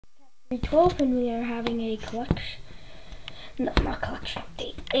12, and we are having a collection, no, not collection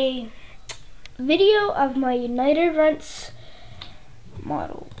update, a video of my United Rents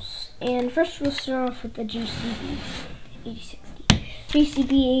models. And first we'll start off with the GCB 8060.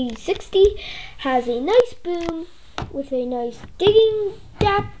 GCB 8060 has a nice boom with a nice digging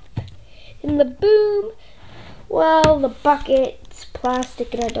depth in the boom. Well, the bucket's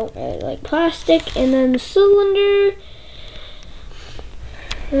plastic and I don't really like plastic. And then the cylinder,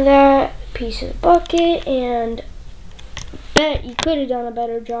 that piece of the bucket, and bet you could have done a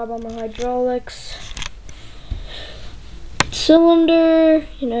better job on the hydraulics. Cylinder,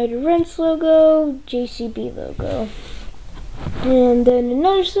 United Rents logo, JCB logo, and then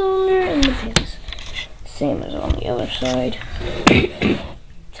another cylinder and the pins. Same as on the other side.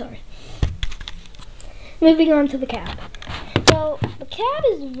 Sorry. Moving on to the cab. So the cab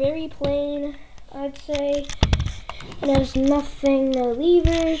is very plain, I'd say. It has nothing, no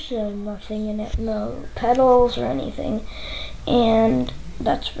levers, no nothing in it, no pedals or anything, and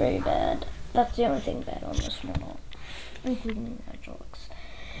that's very bad. That's the only thing bad on this model, including the hydraulics.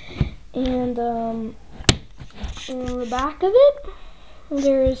 And on the back of it,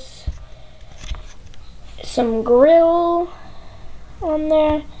 there's some grill on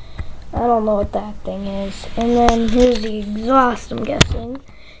there. I don't know what that thing is. And then here's the exhaust, I'm guessing.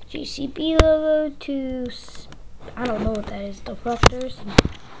 GCB logo, I don't know what that is, deflectors, and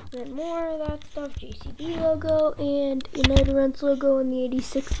then more of that stuff, JCB logo, and United Rents logo, and the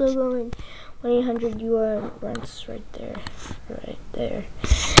 86 logo, and 1-800 Rents right there.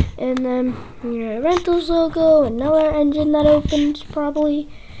 And then United Rentals logo, another engine that opens probably.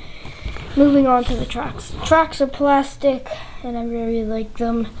 Moving on to the tracks. The tracks are plastic, and I really like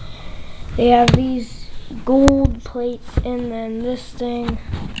them. They have these gold plates, and then this thing,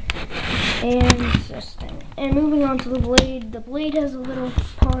 and this thing. And moving on to the blade has a little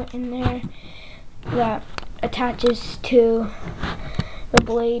part in there that attaches to the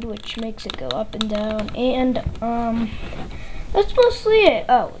blade, which makes it go up and down. And that's mostly it.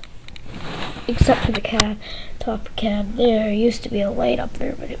 Oh, except for the cab, top cab. There used to be a light up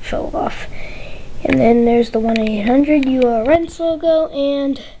there, but it fell off. And then there's the 1-800 Rents logo,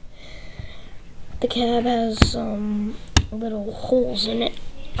 and the cab has some little holes in it.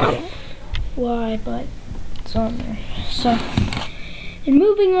 Why, but it's on there. So, and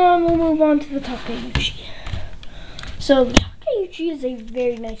moving on, we'll move on to the Takeuchi. So the Takeuchi is a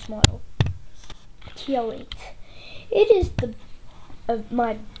very nice model. TL8. It is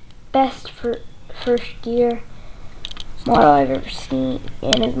my best first gear model I've ever seen,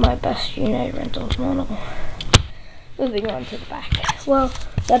 and it's my best United Rentals model. Moving on to the back. Well,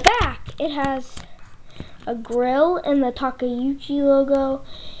 the back, it has a grill and the Takeuchi logo,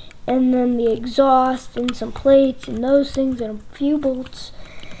 and then the exhaust and some plates and those things and a few bolts,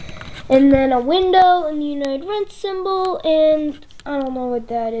 and then a window and the United Rents symbol, and I don't know what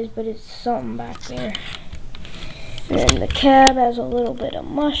that is, but it's something back there. And then the cab has a little bit of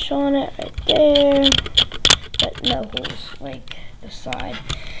mush on it right there, but no holes like the side.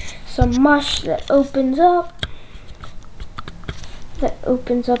 Some mush that opens up.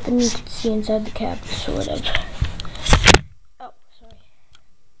 And you can see inside the cab, sort of. Oh, sorry.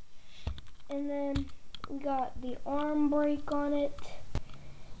 And then we got the arm brake on it,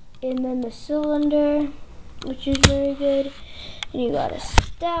 and then the cylinder, which is very good. And you got a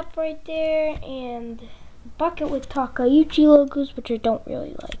step right there, and a bucket with Takeuchi logos, which I don't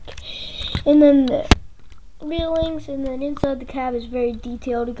really like. And then the railings, and then inside the cab is very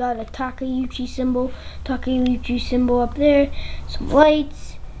detailed. You got a Takeuchi symbol up there, some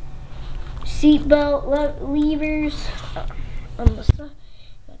lights, seat belt levers on the side.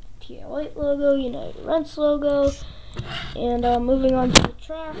 Got the TL8 logo, United Rents logo, and moving on to the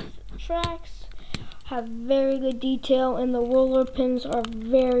tracks have very good detail, and the roller pins are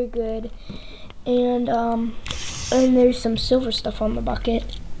very good, and there's some silver stuff on the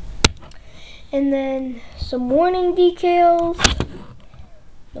bucket. And then some warning decals.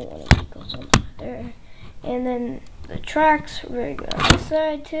 The warning decals on there. And then the tracks, very good on this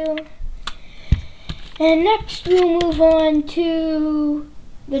side too. And next we'll move on to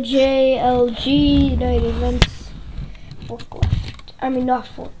the JLG United Rents forklift. I mean, not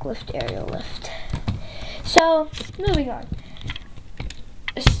forklift, aerial lift. So, moving on.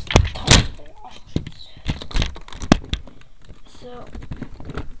 So,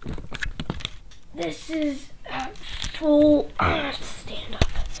 this is at full, I have to stand up,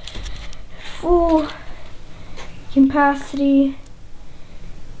 full capacity,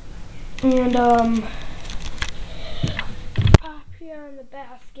 and up here on the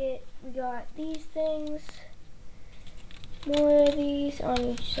basket, we got these things, more of these on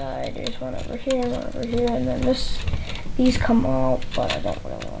each side. There's one over here, one over here, and then these come out, but I don't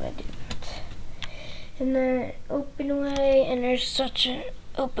really want to do that. And then open way, and there's such an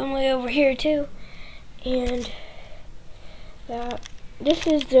open way over here too. And this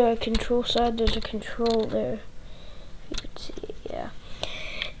is the control side. There's a control there. You can see it, yeah.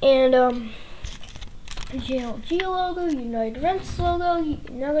 And JLG logo, United Rents logo,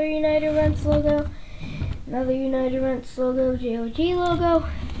 another United Rents logo, another United Rents logo, JLG logo.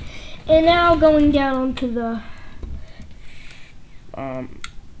 And now going down onto the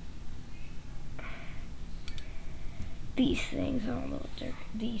these things. I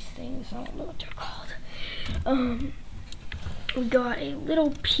don't know what they're called. We got a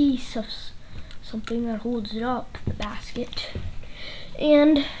little piece of something that holds it up, the basket,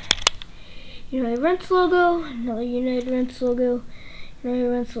 and United Rents logo, another United Rents logo, United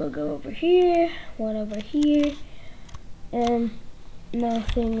Rents logo over here, one over here, and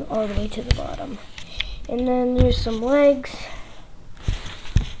nothing all the way to the bottom. And then there's some legs.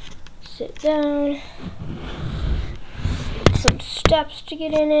 Sit down. Some steps to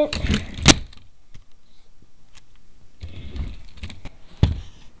get in it.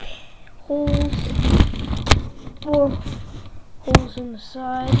 Holes. 4 holes in the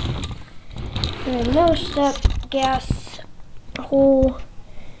side. And another step. Gas hole.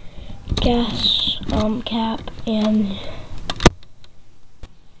 Gas cap. And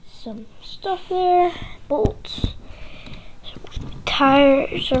some stuff there. Bolts.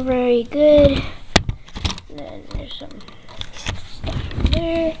 Tires are very good. And then there's some stuff over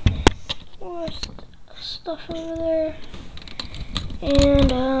there. More stuff over there.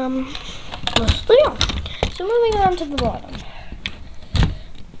 And mostly all. So moving on to the bottom.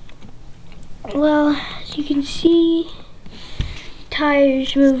 Well, as you can see,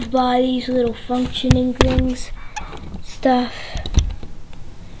 tires move by these little functioning things, stuff.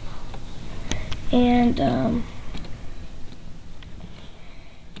 And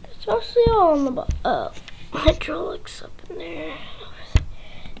that's mostly all on the hydraulics up in there.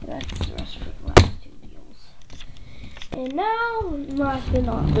 That's the rest for the last 2 wheels. And now, last but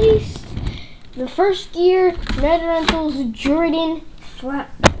not least, the first gear, United Rentals Jordan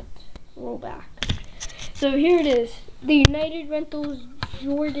flatbed rollback. So here it is, the United Rentals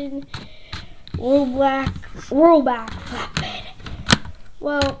Jordan rollback flatbed.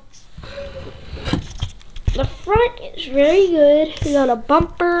 Well, the front is very good. We got a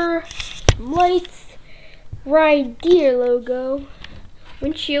bumper, some lights, Ride Deer logo,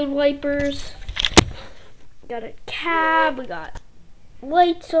 windshield wipers, got a cab, we got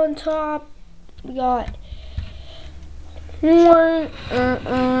lights on top, we got horn,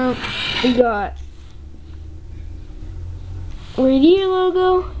 we got Ride Deer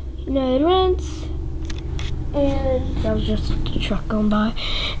logo, United Rents, and that was just the truck going by,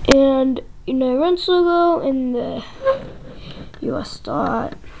 and United Rents logo, and the US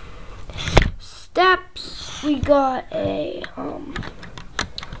dot. Steps, we got a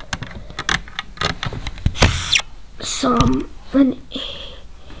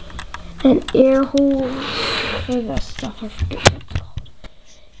an air hole for the stuff, I forget what it's called.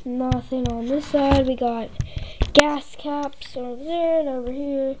 Nothing on this side. We got gas caps over there and over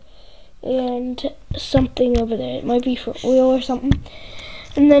here, and something over there. It might be for oil or something.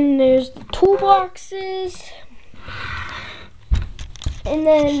 And then there's the toolboxes, and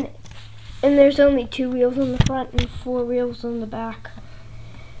there's only 2 wheels on the front and 4 wheels on the back.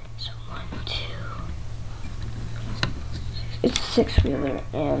 So 1, 2. It's a 6-wheeler,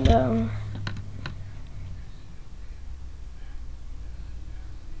 and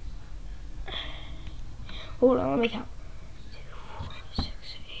hold on, let me count. 2, 4, 6,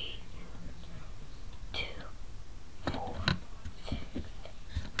 8. 2, 4, 6,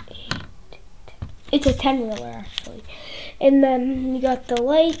 8. It's a 10-wheeler actually. And then you got the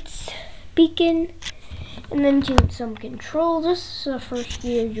lights, beacon, and then some controls. This is the first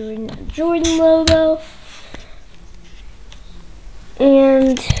gear Jordan logo,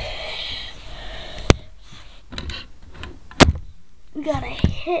 and we got a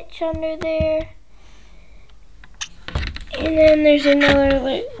hitch under there, and then there's another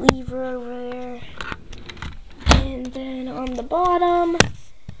lever over there, and then on the bottom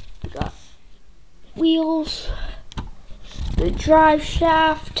we got wheels, the drive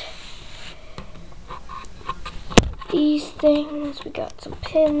shaft, these things, we got some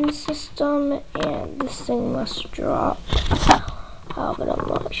pin system, and this thing must drop, but I'm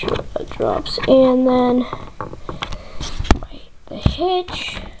not sure if it drops, and then the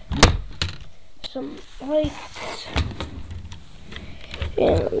hitch, some lights,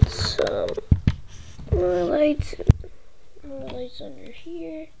 and some more lights, More lights under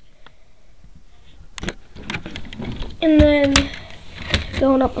here. And then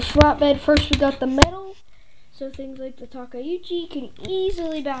going up a flatbed, first we got the metal, so things like the Takayuchi can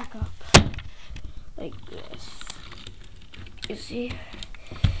easily back up. Like this. You see?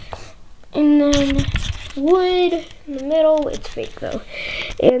 And then wood in the middle, it's fake though.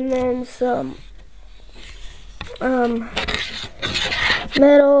 And then some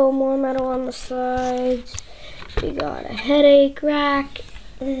metal, more metal on the sides. We got a headache rack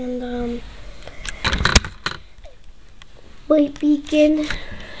and light beacon,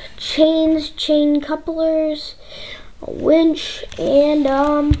 chain couplers, a winch, and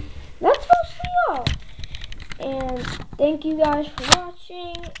that's mostly all. And thank you guys for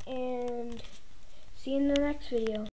watching, and see you in the next video.